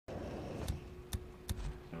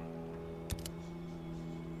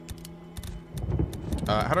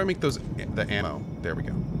How do I make those, the ammo? There we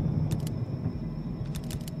go.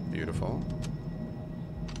 Beautiful.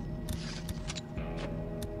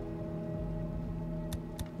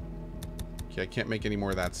 Okay, I can't make any more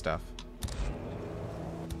of that stuff.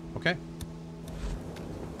 Okay.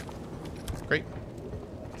 Great.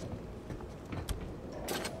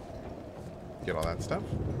 Get all that stuff.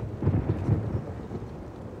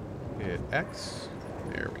 Hit X.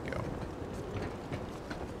 There we go.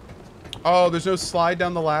 Oh, there's no slide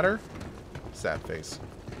down the ladder? Sad face.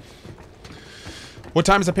 What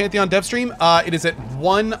time is the Pantheon dev stream? It is at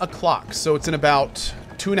 1 o'clock, so it's in about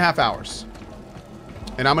 2.5 hours.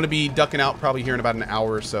 And I'm going to be ducking out probably here in about an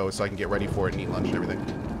hour or so I can get ready for it and eat lunch and everything.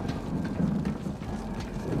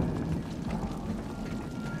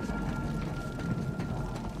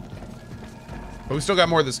 But we still got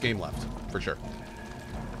more of this game left, for sure.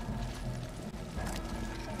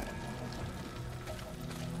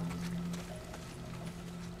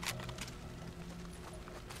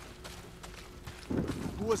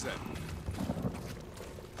 Who was that?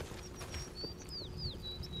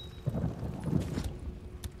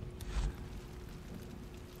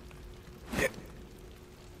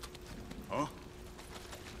 Huh?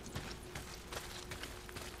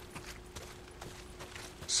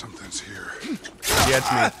 Something's here. Yeah,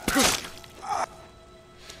 it's me.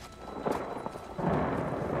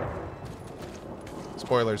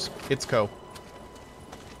 Spoilers. It's Co.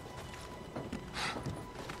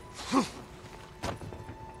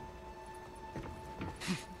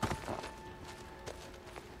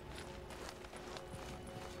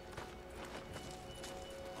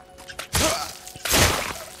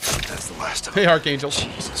 That's the last of Hey, them. Archangel.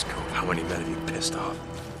 Jesus, Cove, how many men have you pissed off?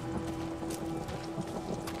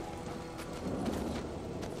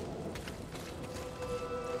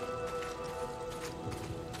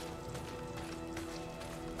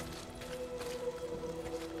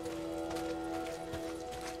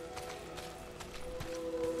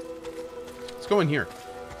 Let's go in here.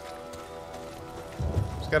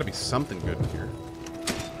 There's got to be something good in here.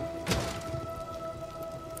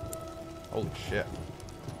 Holy shit.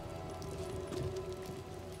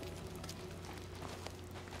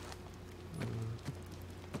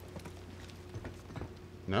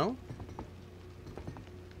 No?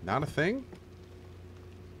 Not a thing?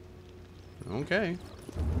 Okay.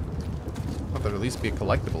 Thought there'd at least be a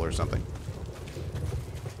collectible or something.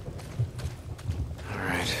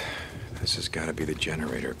 Alright. This has got to be the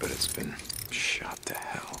generator, but it's been shot to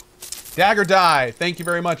hell. Dagger Die, thank you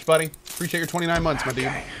very much, buddy. Appreciate your 29 months, my dude.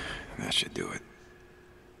 Okay. That should do it.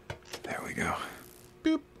 There we go.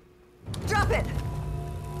 Boop. Drop it!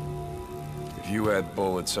 If you had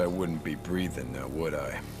bullets, I wouldn't be breathing now, would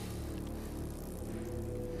I?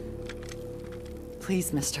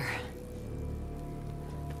 Please, mister.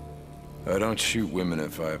 I don't shoot women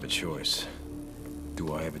if I have a choice.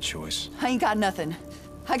 Do I have a choice? I ain't got nothing.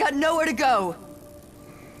 I got nowhere to go.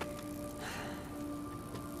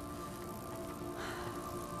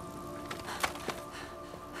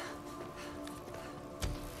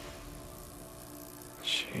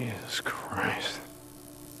 Jesus Christ.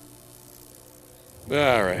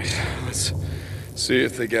 All right, let's see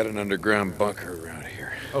if they got an underground bunker around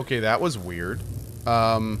here. Okay, that was weird.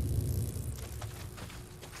 That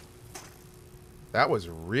was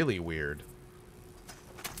really weird.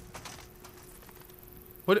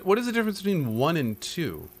 What is the difference between 1 and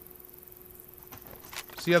 2?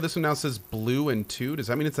 See how this one now says blue and 2? Does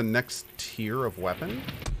that mean it's the next tier of weapon?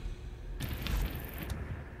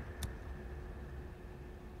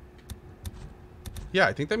 Yeah,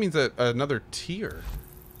 I think that means another tier.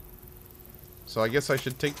 So I guess I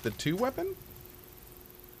should take the 2 weapon?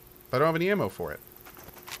 But I don't have any ammo for it.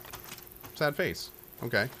 Sad face.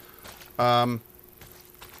 Okay.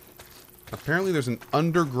 Apparently there's an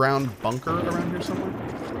underground bunker around here somewhere.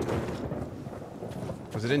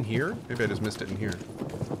 Was it in here? Maybe I just missed it in here.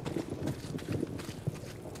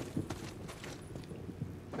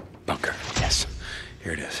 Bunker, yes.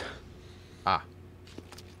 Here it is. Ah.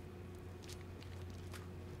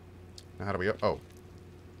 Now how do we go? Oh.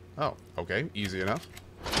 Oh, okay. Easy enough.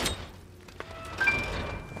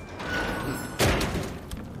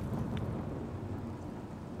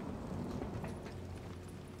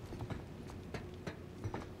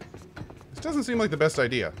 This doesn't seem like the best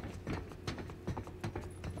idea.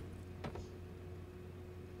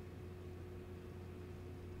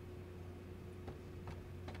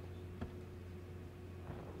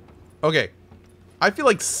 Okay. I feel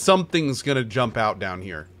like something's gonna jump out down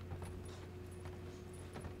here.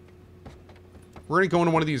 We're gonna go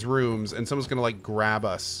into one of these rooms and someone's gonna like grab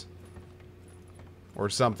us. Or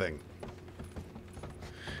something.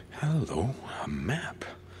 Hello, a map.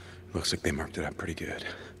 Looks like they marked it up pretty good.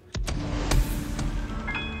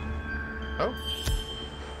 Oh.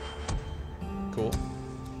 Cool.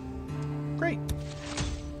 Great.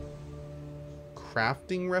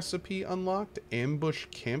 Crafting recipe unlocked. Ambush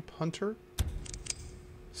camp hunter.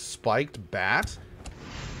 Spiked bat.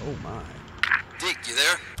 Oh my. Deke, you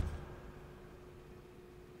there?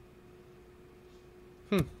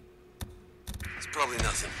 It's probably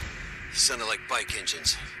nothing. Sounded like bike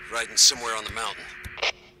engines, riding somewhere on the mountain.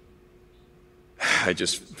 I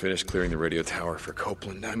just finished clearing the radio tower for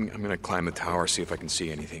Copeland. I'm gonna climb the tower, see if I can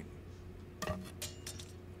see anything.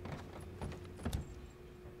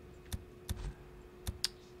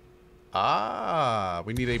 Ah,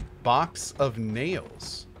 we need a box of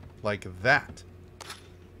nails. Like that.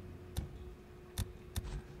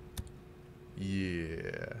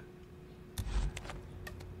 Yeah.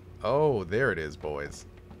 Oh, there it is, boys.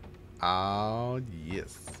 Oh,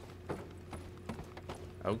 yes.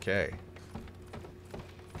 Okay.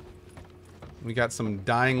 We got some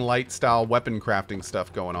Dying Light style weapon crafting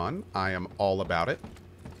stuff going on. I am all about it.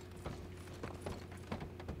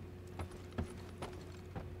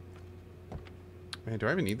 Man, do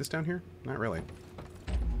I even need this down here? Not really.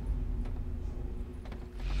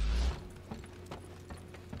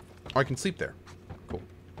 Oh, I can sleep there. Cool.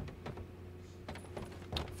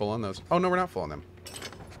 Full on those. Oh, no, we're not full on them.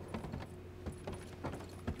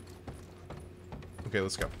 Okay,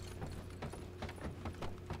 let's go.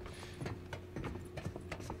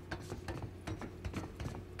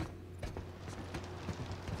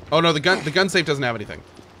 Oh no, the gun safe doesn't have anything.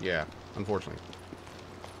 Yeah, unfortunately.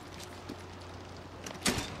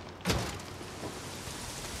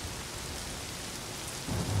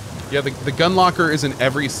 Yeah, the gun locker is in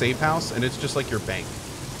every safe house, and it's just like your bank.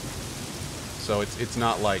 So it's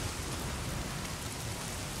not like.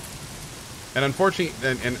 And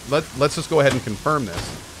unfortunately, and let's just go ahead and confirm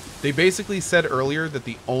this. They basically said earlier that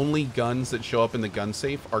the only guns that show up in the gun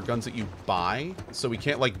safe are guns that you buy. So we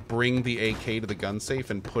can't like bring the AK to the gun safe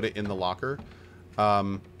and put it in the locker.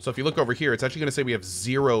 So if you look over here, it's actually going to say we have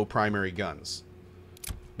 0 primary guns.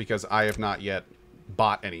 Because I have not yet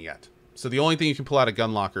bought any yet. So the only thing you can pull out of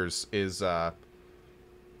gun lockers is stuff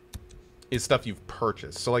you've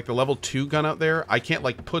purchased. So like the level 2 gun out there, I can't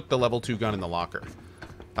like put the level 2 gun in the locker.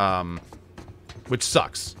 Which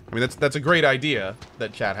sucks. I mean, that's a great idea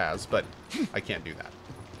that chat has, but I can't do that.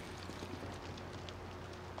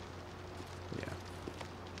 Yeah.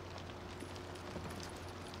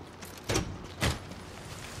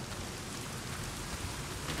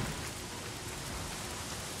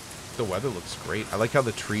 The weather looks great. I like how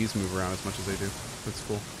the trees move around as much as they do. That's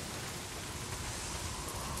cool.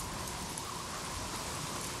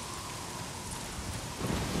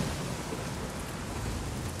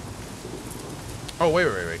 Oh, wait.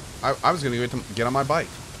 I was going to get on my bike.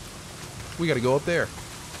 We got to go up there. I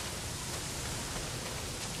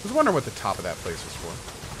was wondering what the top of that place was for.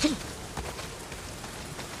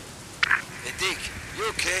 Hey, Deke, you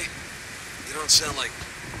okay? You don't sound like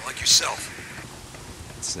yourself.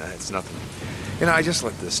 It's nothing. You know, I just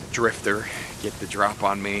let this drifter get the drop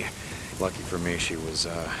on me. Lucky for me, she was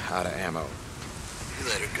out of ammo. You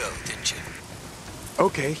let her go, didn't you?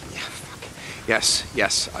 Okay. Yeah, fuck.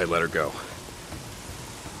 Yes, I let her go.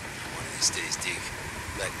 One of these days, Deke,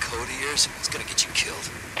 that code of yours is gonna get you killed.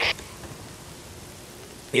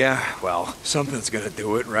 Yeah, well, something's gonna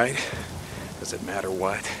do it, right? Does it matter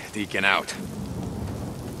what? Deacon out.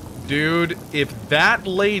 Dude, if that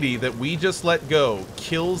lady that we just let go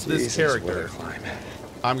kills this Jesus, character, what a climb.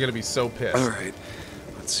 I'm going to be so pissed. All right,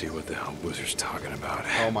 let's see what the hell Boozer's talking about.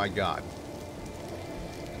 Oh my god.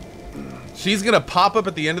 She's going to pop up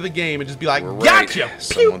at the end of the game and just be like, We're gotcha! right.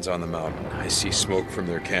 Someone's on the mountain. I see smoke from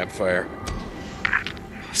their campfire.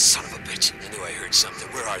 Son of a bitch. I knew I heard something.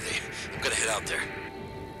 Where are they? I'm gonna head out there.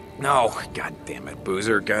 No, god damn it,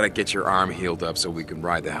 Boozer. Gotta get your arm healed up so we can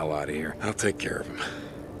ride the hell out of here. I'll take care of him.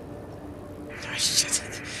 Oh, shit.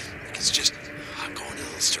 It's just... I'm going a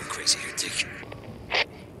little stir-crazy here, Dick.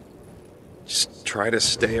 Just try to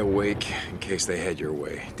stay awake in case they head your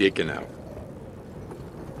way. Deacon out.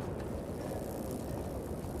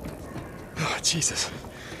 Oh, Jesus.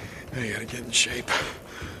 I gotta get in shape.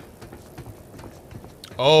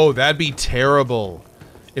 Oh, that'd be terrible.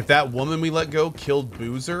 If that woman we let go killed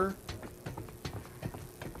Boozer,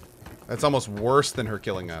 that's almost worse than her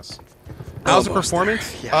killing us. How's the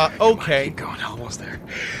performance? Yeah, okay. Keep going, almost there.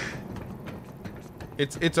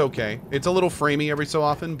 It's okay. It's a little framey every so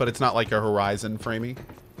often, but it's not like a Horizon framey.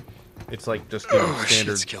 It's like just standard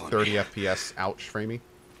shit's killing 30 me. FPS ouch framey.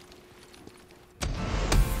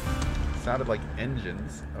 Sounded like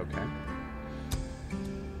engines. Okay.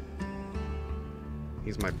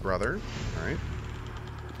 He's my brother. Alright.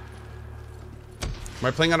 Am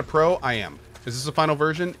I playing on a pro? I am. Is this the final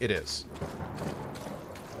version? It is.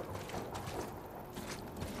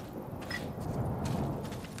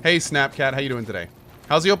 Hey, Snapcat. How you doing today?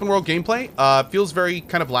 How's the open world gameplay? Feels very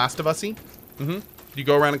kind of Last of Us-y. You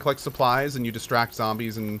go around and collect supplies, and you distract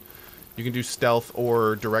zombies, and you can do stealth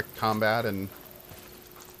or direct combat, and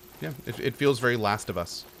yeah, it feels very Last of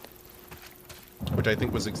Us, which I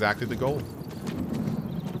think was exactly the goal.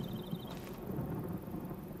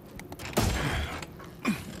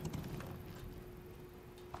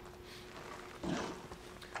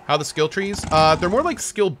 How the skill trees? They're more like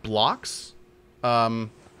skill blocks. 3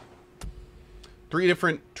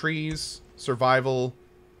 different trees: survival,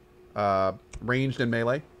 ranged, and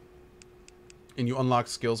melee. And you unlock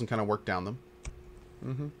skills and kind of work down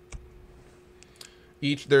them.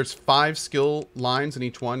 There's 5 skill lines in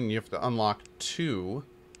each one, and you have to unlock 2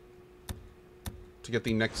 to get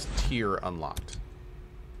the next tier unlocked.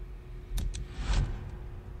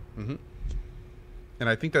 And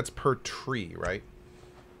I think that's per tree, right?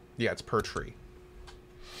 Yeah, it's per tree.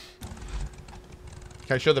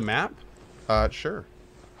 Can I show the map? Sure.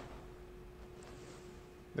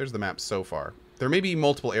 There's the map so far. There may be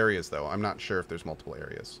multiple areas, though. I'm not sure if there's multiple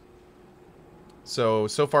areas. So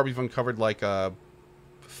far we've uncovered like a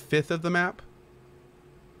 1/5 of the map.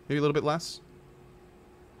 Maybe a little bit less.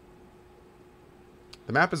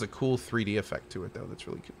 The map has a cool 3D effect to it, though. That's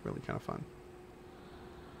really kind of fun.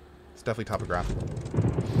 It's definitely topographical.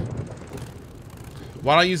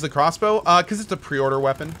 Why don't I use the crossbow? Because it's a pre-order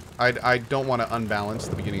weapon. I don't want to unbalance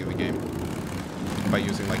the beginning of the game by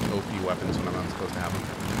using like OP weapons when I'm not supposed to have them.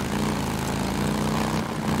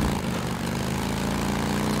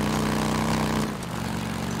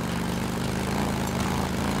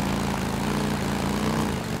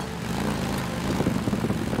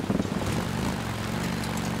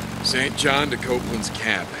 St. John to Copeland's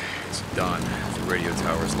camp. It's done. The radio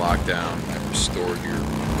tower's locked down. I've restored your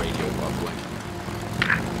radio uplink.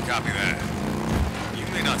 Copy that. You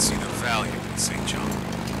may not see the value in St. John,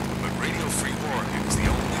 but Radio Free Oregon is the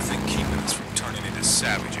only thing keeping us from turning into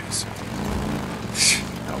savages.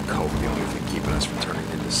 No, Cope, the only thing keeping us from turning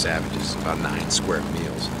into savages is about 9 square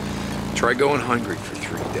meals. Try going hungry for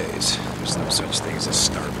 3 days. There's no such thing as a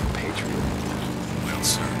starving patriot. Well,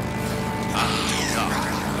 sir, I'm the doctor.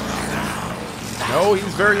 No,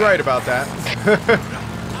 he's very right about that.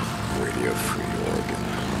 Radio Free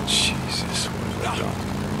Oregon. Jesus, what have I done?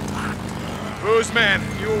 Booze man,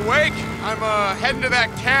 you awake? I'm heading to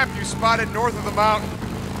that camp you spotted north of the mountain.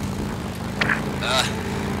 I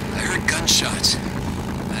heard gunshots.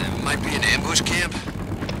 Might be an ambush camp.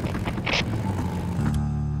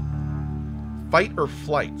 Fight or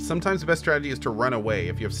flight. Sometimes the best strategy is to run away.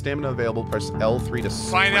 If you have stamina available, press L3 to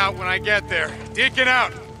sprint. Find out when I get there. Deacon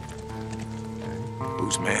out.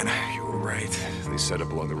 Booze man, you were right. They set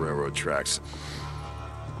up along the railroad tracks.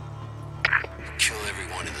 Kill every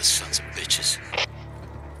one of the sons of bitches.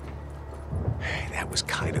 Hey, that was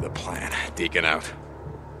kind of the plan. Deacon out.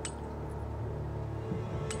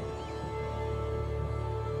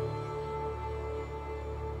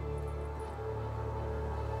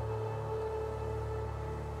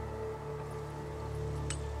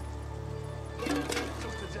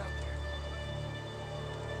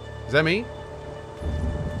 Is that me?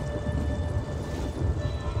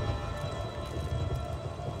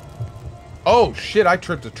 Oh, shit, I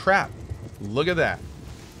tripped a trap. Look at that.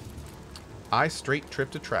 I straight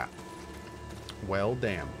tripped a trap. Well,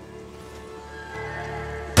 damn.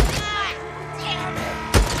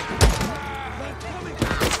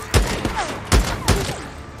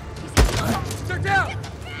 Check down.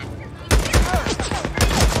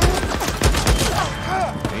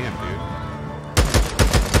 Damn, dude.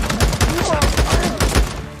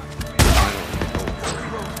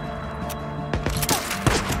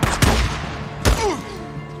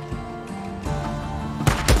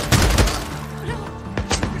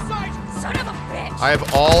 I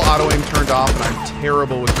have all auto-aim turned off, and I'm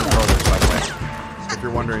terrible with controllers, by the way. So if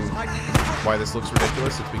you're wondering why this looks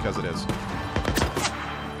ridiculous, it's because it is.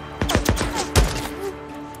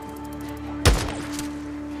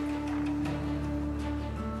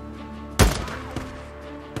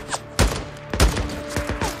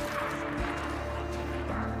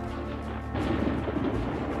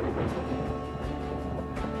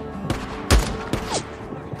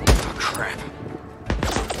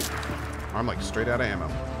 I'm like straight out of ammo.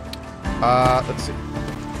 Let's see.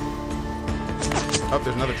 Oh,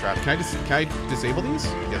 there's another trap. Can I disable these?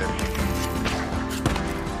 Yeah, there we go.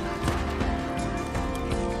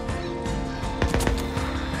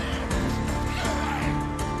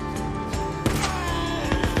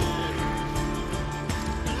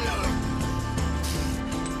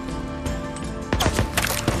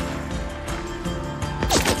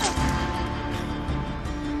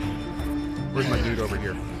 Where's my dude over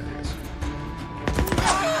here? There he is.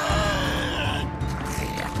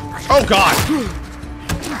 Oh God! I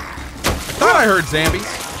thought I heard zombies.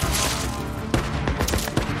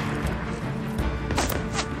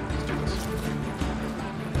 Let's do this.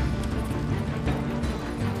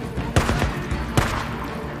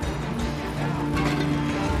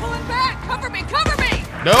 Pulling back! Cover me! Cover me!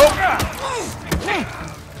 Nope.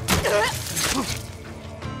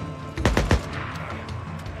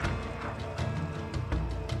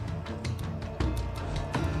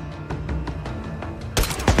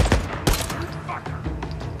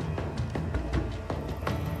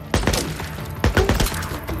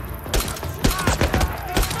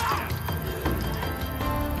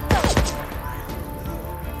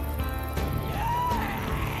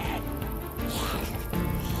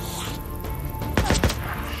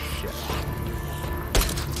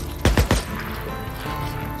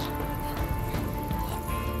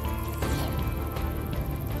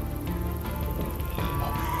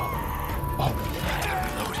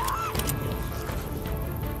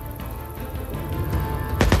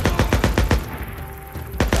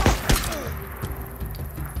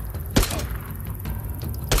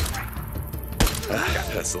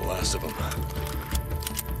 That's the last of them.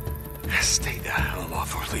 Stay the hell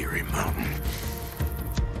off O'Leary Mountain.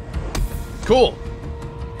 Cool.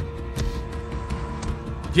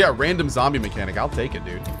 Yeah, random zombie mechanic. I'll take it,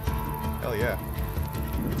 dude. Hell yeah.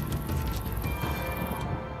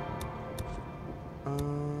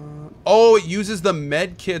 Oh, it uses the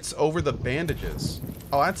med kits over the bandages.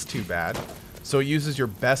 Oh, that's too bad. So it uses your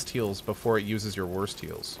best heals before it uses your worst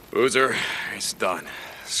heals. Boozer, it's done.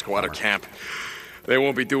 Squatter camp. They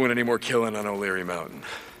won't be doing any more killing on O'Leary Mountain.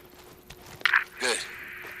 Good.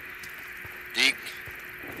 Deke,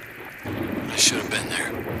 I should have been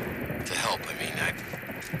there. To help, I mean,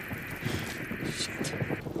 Shit.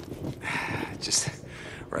 Just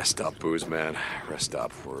rest up, Booze, man. Rest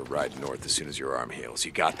up. We're riding north as soon as your arm heals.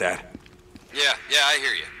 You got that? Yeah, I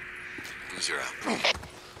hear you. Boozer out.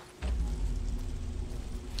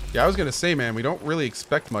 Yeah, I was gonna say, man, we don't really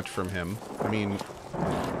expect much from him. I mean,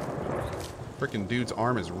 frickin' dude's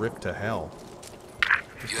arm is ripped to hell.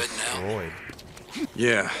 You heading now? Destroyed.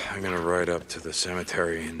 Yeah, I'm gonna ride up to the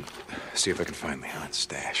cemetery and see if I can find Leon's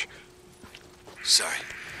stash. Sorry.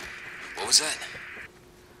 What was that?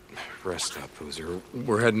 Rest up, Boozer.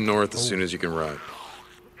 We're heading north as soon as you can ride.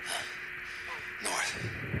 North.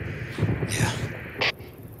 Yeah.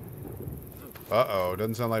 Uh-oh,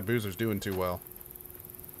 doesn't sound like Boozer's doing too well.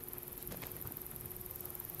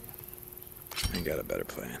 I got a better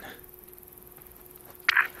plan.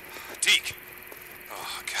 Deke.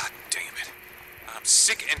 Oh, god damn it. I'm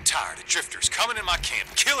sick and tired of drifters coming in my camp,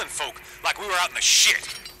 killing folk like we were out in the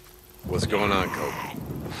shit. What's going on, Cope?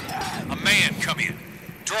 A man come in,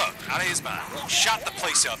 drugged out of his mind, shot the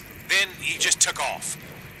place up, then he just took off.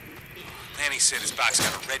 And he said his bike's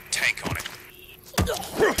got a red tank on it.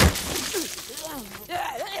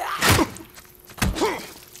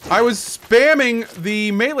 I was spamming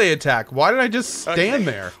the melee attack. Why did I just stand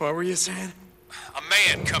there? What were you saying? A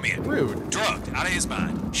man come in, Rude. drugged out of his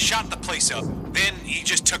mind, shot the place up, then he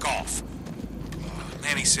just took off.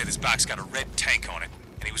 Man, he said his bike's got a red tank on it,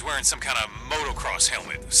 and he was wearing some kind of motocross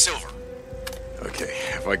helmet, silver. Okay,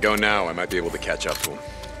 if I go now, I might be able to catch up to him.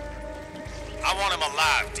 I want him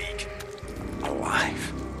alive, Deke.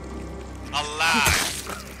 Alive?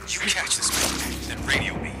 Alive! You catch this man, then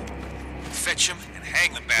radio me. Fetch him and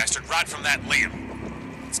hang the bastard right from that limb.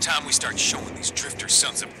 It's time we start showing these drifter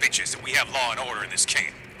sons of bitches that we have law and order in this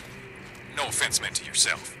camp. No offense meant to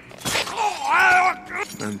yourself.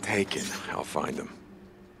 I'm taken. I'll find him.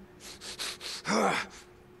 I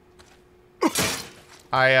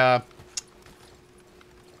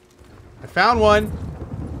found one.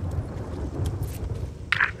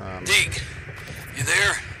 Deke, you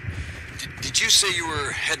there? Did you say you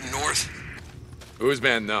were heading north? Booze,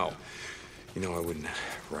 man, no. You know I wouldn't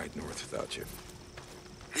ride north without you.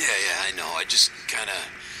 Yeah, I know. I just kinda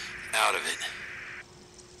out of it.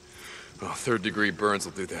 Well, third-degree burns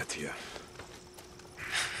will do that to you.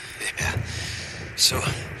 Yeah. So,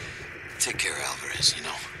 take care of Alvarez, you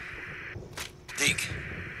know. Deke,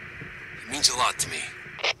 it means a lot to me.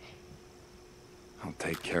 I'll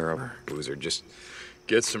take care of her. Boozer, just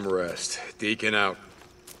get some rest. Deacon out.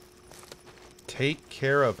 Take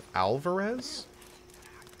care of Alvarez?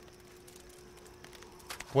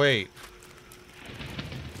 Wait.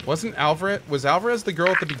 Was Alvarez the girl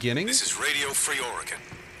at the beginning? This is Radio Free Oregon.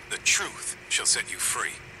 The truth shall set you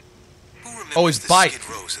free. Who remembers Oh, his the bike. skid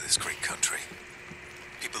rows of this great country?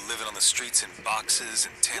 People living on the streets in boxes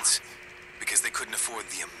and tents because they couldn't afford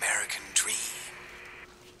the American dream.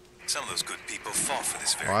 Some of those good people fought for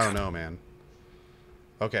this very Oh, I don't country. know, man.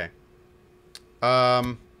 Okay.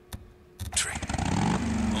 Only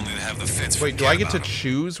to have the feds Wait, do I get to forget about 'em.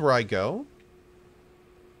 choose where I go?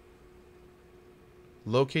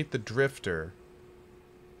 Locate the drifter.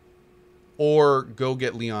 Or go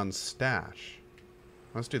get Leon's stash.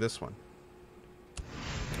 Let's do this one.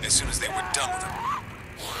 As soon as they were done with him.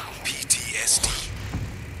 PTSD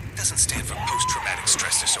doesn't stand for post-traumatic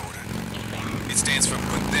stress disorder. It stands for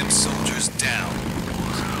put them soldiers down.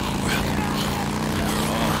 Well, we're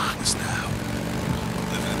all homeless now.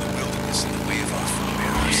 Living in the wilderness in the way of our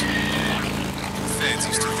forebears. The feds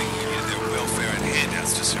used to think we needed their welfare and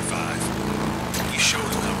handouts to survive. We showed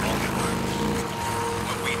them how wrong they were.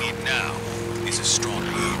 What we need now is a strong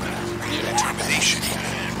movement, determination,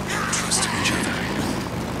 trust in each other.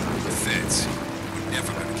 The feds were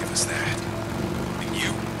never going to give us that. And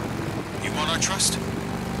you want our trust?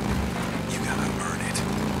 You gotta earn it.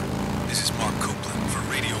 This is Mark Copeland for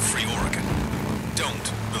Radio Free Oregon.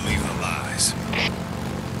 Don't believe the lies.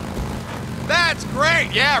 That's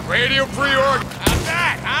great! Yeah, Radio Free Oregon. How's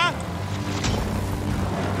that, huh?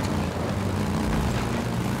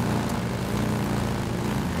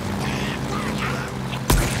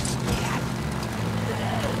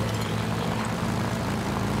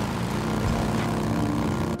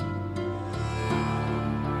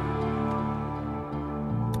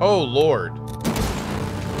 Oh, Lord.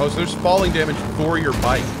 Oh, so there's falling damage for your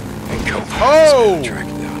bike. And go. Oh! Track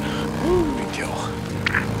it down. Big kill.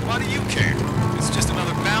 Why do you care? It's just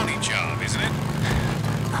another bounty job, isn't it?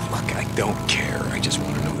 Look, I don't care. I just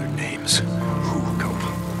want to know their names. Who, Cope?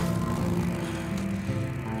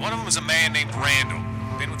 One of them is a man named Randall.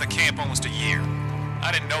 Been with the camp almost a year.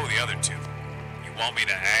 I didn't know the other two. You want me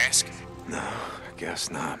to ask? No, I guess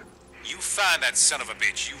not. You find that son of a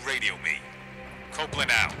bitch, you radio me.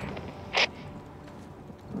 Copeland out.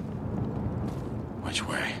 Which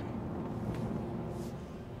way?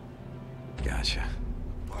 Gotcha.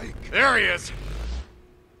 There he is.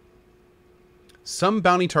 Some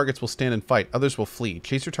bounty targets will stand and fight. Others will flee.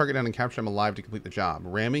 Chase your target down and capture them alive to complete the job.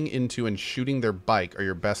 Ramming into and shooting their bike are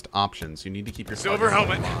your best options. You need to keep your Silver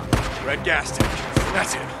helmet. Red gas tank.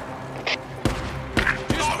 That's it.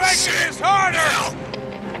 Just making this harder!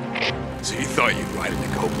 So you thought you'd ride into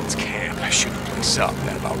Copeland's camp, shoot the place up,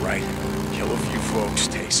 that about right? Kill a few folks,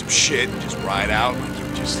 take some shit, and just ride out like you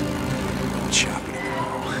were just chopping it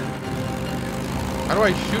all. How do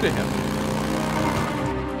I shoot at him?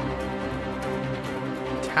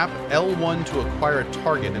 Tap L1 to acquire a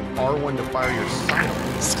target and R1 to fire your sight.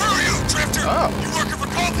 Screw you, Drifter! Oh. You working for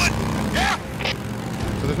Copeland? Yeah!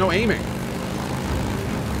 So there's no aiming.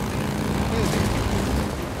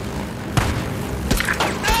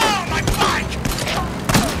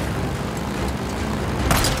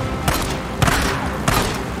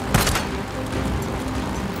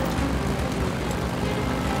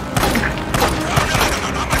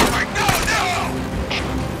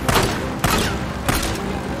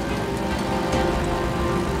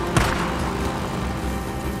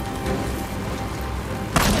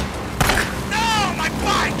 No, my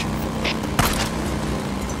bike!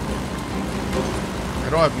 I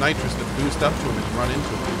don't have nitrous to boost up to him and run into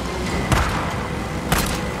him.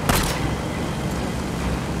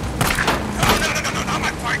 No,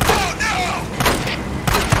 my bike! No!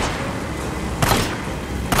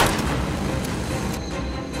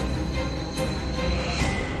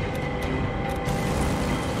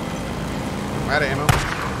 I'm out of ammo.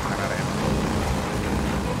 I'm out of ammo.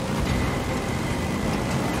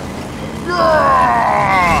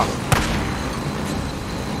 Yeah!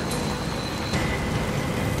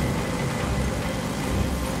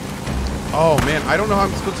 Oh man, I don't know how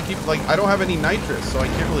I'm supposed to keep, like, I don't have any nitrous, so I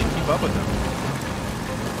can't really keep up with them.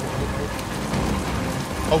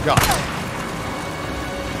 Oh god.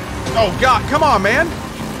 Oh god, come on, man!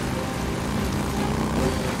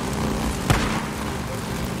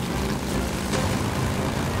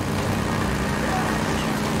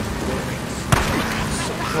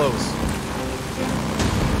 So close.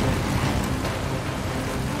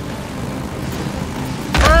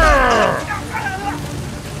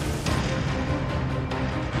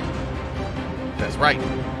 That's right.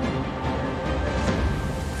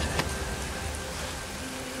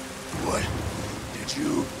 What did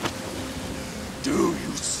you do,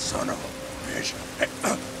 you son of a bitch? Hey,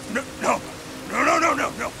 no.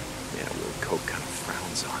 Yeah, Will Cope kind of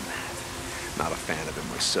frowns on that. Not a fan of him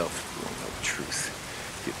myself, if you want to know the truth.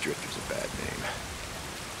 Give Drifters a bad name.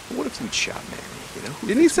 But what if you shot Manny, you know?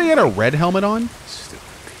 Didn't he say he had a red helmet on? Stupid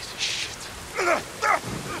piece of shit.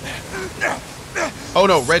 Oh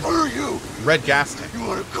no, red. Screw you! Red gas tank. You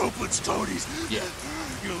want to cope with Stonies? Yeah.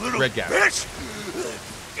 You little Red gas. bitch!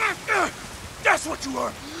 That's what you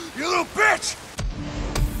are! You little bitch!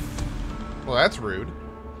 Well, that's rude.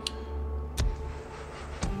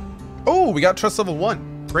 Oh, we got trust level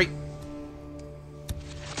 1. Great.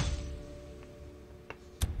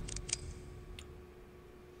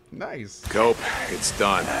 Nice. Cope, it's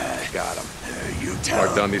done. Got him. You tell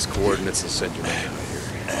Mark down these coordinates and send your man out here.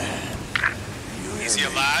 Is he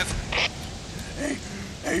alive?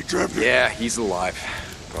 Hey, Drifter. Yeah, he's alive.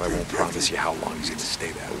 But I won't promise you how long he's gonna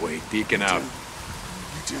stay that way. Deacon out.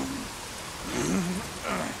 You tell me.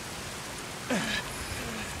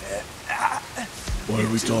 Why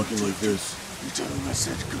are we talking like this? You tell him I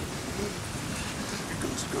said go. It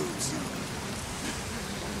goes.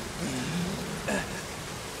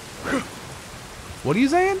 What are you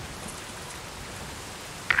saying?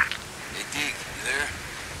 Hey, Deke, you there?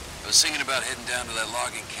 I was thinking about heading down to that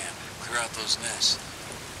logging camp. Clear out those nests.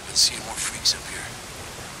 I've been seeing more freaks up here.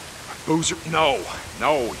 Boozer, no,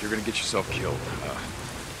 you're gonna get yourself killed.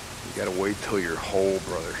 You gotta wait till you're whole,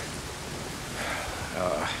 brother.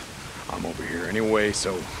 I'm over here anyway,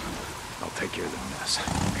 so I'll take care of the mess,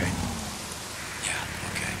 okay? Yeah,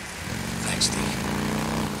 okay. Thanks, Deke.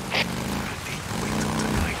 Wait till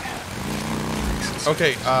tonight.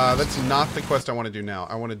 Okay, that's not the quest I want to do now.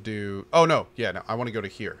 I want to do... Oh, no. Yeah, no. I want to go to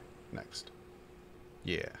here next.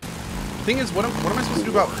 Yeah. The thing is, what am I supposed to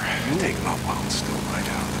do about... Take him out while it's still light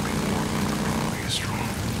out. There'll be more when you're strong.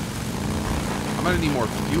 I'm going to need more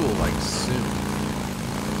fuel, like, soon.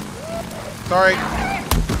 Sorry.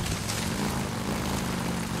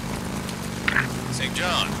 St.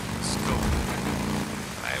 John, this is Cope.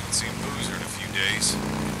 I haven't seen Boozer in a few days.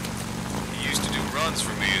 He used to do runs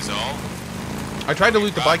for me is all. I tried to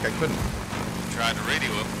loot the bike. I couldn't. Tried to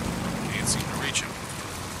radio him. Can't seem to reach him.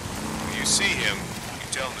 When you see him, you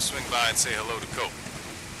tell him to swing by and say hello to Cope.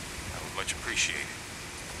 I would much appreciate it.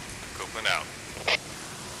 Copeland out.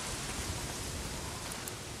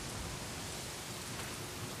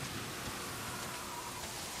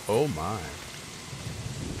 Oh, my.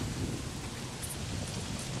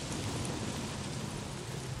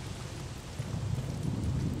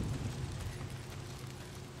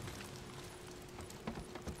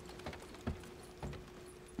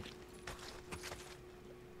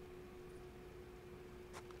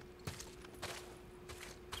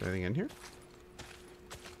 Is there anything in here?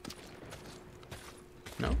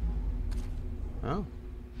 No? Oh.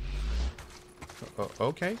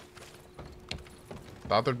 Okay.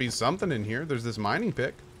 Thought there'd be something in here. There's this mining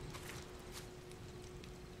pick.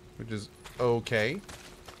 Which is okay.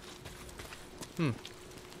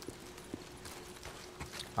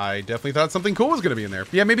 I definitely thought something cool was going to be in there.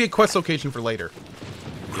 Yeah, maybe a quest location for later.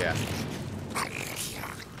 Yeah.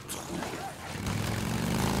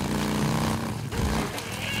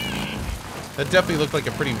 That definitely looked like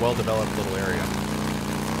a pretty well-developed little area.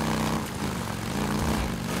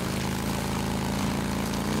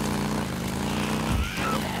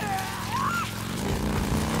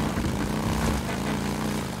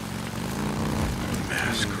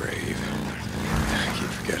 Mass grave. I keep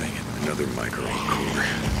forgetting it. Another micro core.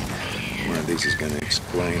 One of these is gonna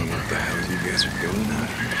explain what the hell you guys are doing out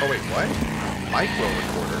here. Oh, wait, what? Micro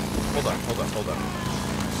recorder? Hold up.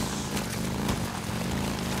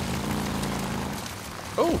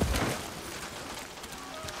 Oh!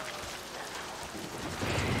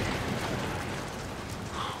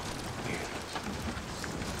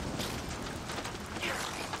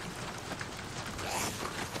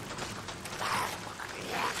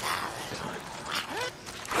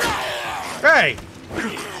 Hey!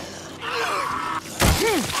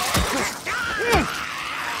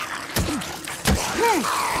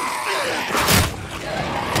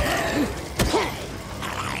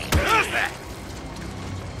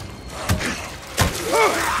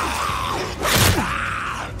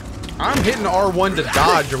 I'm hitting R1 to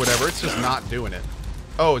dodge or whatever. It's just not doing it.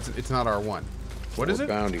 Oh, it's not R1. What is it?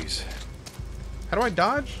 Bounties. How do I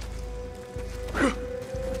dodge?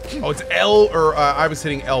 Oh, it's L, or I was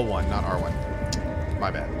hitting L1, not R1.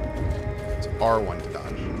 My bad. It's R1 to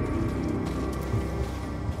dodge.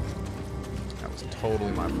 That was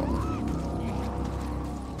totally my fault.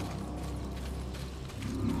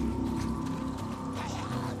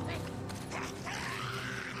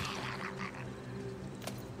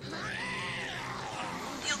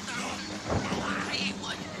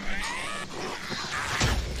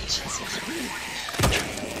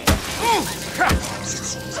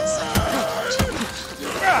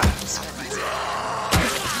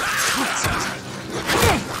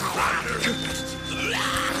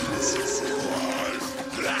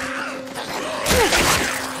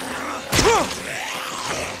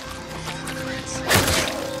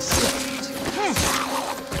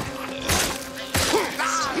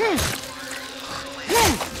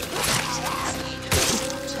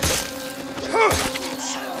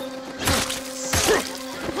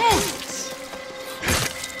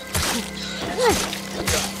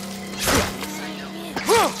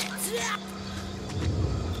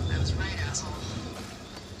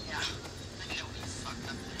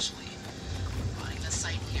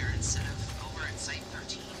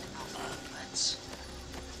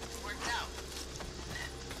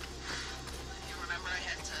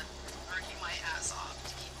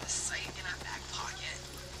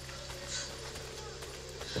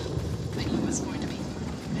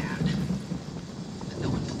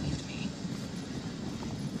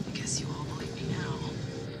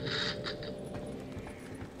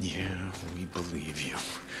 Yeah, we believe you.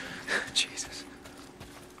 Jesus.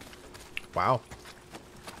 Wow.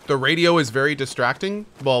 The radio is very distracting.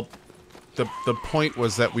 Well, the point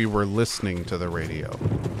was that we were listening to the radio.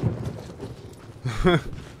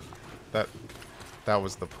 that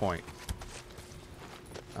was the point.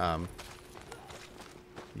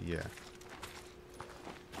 Yeah.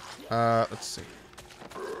 Let's see.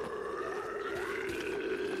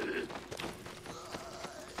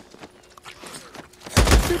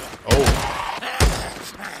 Oh.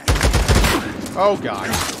 Oh, God.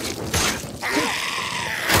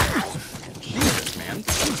 Jesus, man.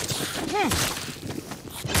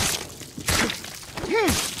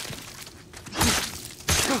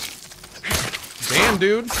 Damn,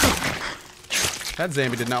 dude. That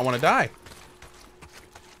zombie did not want to die.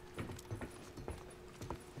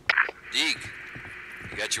 Deke,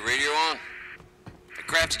 you got your radio on? I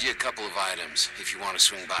crafted you a couple of items if you want to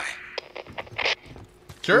swing by.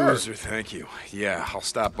 Sure. Bruiser, thank you. Yeah, I'll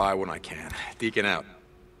stop by when I can. Deacon out.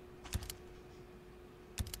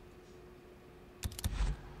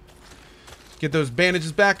 Get those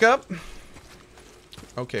bandages back up.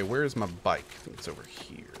 Okay, where's my bike? I think it's over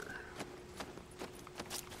here.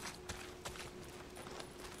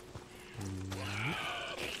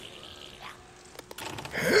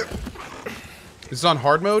 Is this on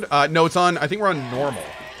hard mode? No, it's on... I think we're on normal.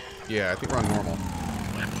 Yeah, I think we're on normal.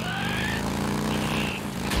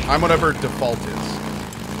 I'm whatever default is.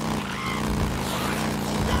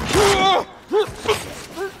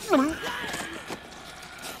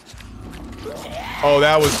 Oh,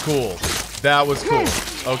 that was cool. That was cool.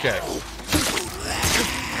 Okay.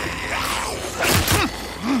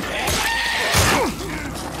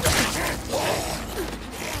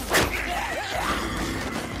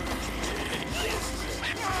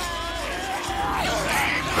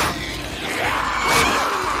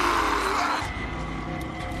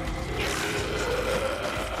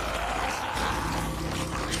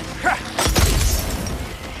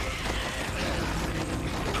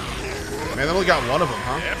 Man, they only got one of them,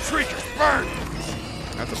 huh? Damn creatures burn!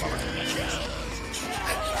 That's a bummer.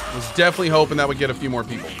 Was definitely hoping that would get a few more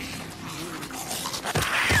people.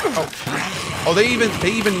 Oh, oh, they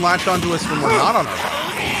even latched onto us when we're not on our bike.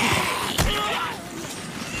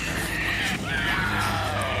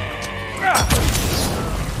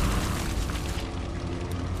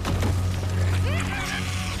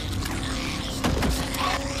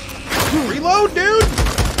 Reload, dude!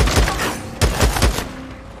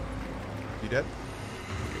 You dead?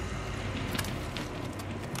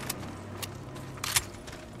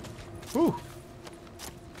 Whew.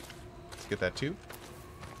 Let's get that too.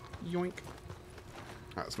 Yoink.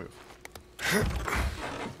 Alright, let's move.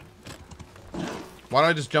 Why don't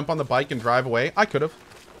I just jump on the bike and drive away? I could have.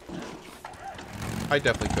 I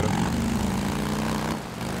definitely could have.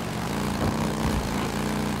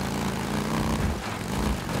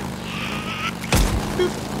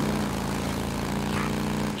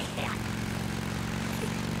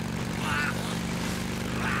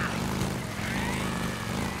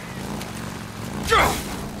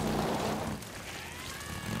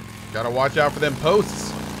 Gotta watch out for them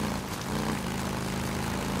posts.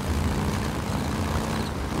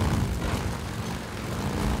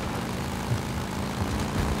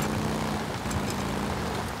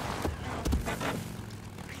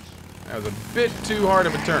 That was a bit too hard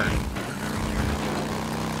of a turn.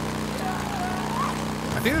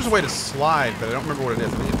 I think there's a way to slide, but I don't remember what it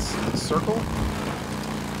is. I think it's a circle.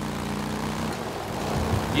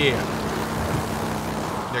 Yeah.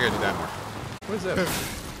 I gotta do that more. What is that?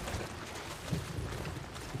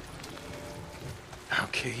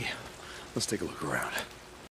 Okay, let's take a look around.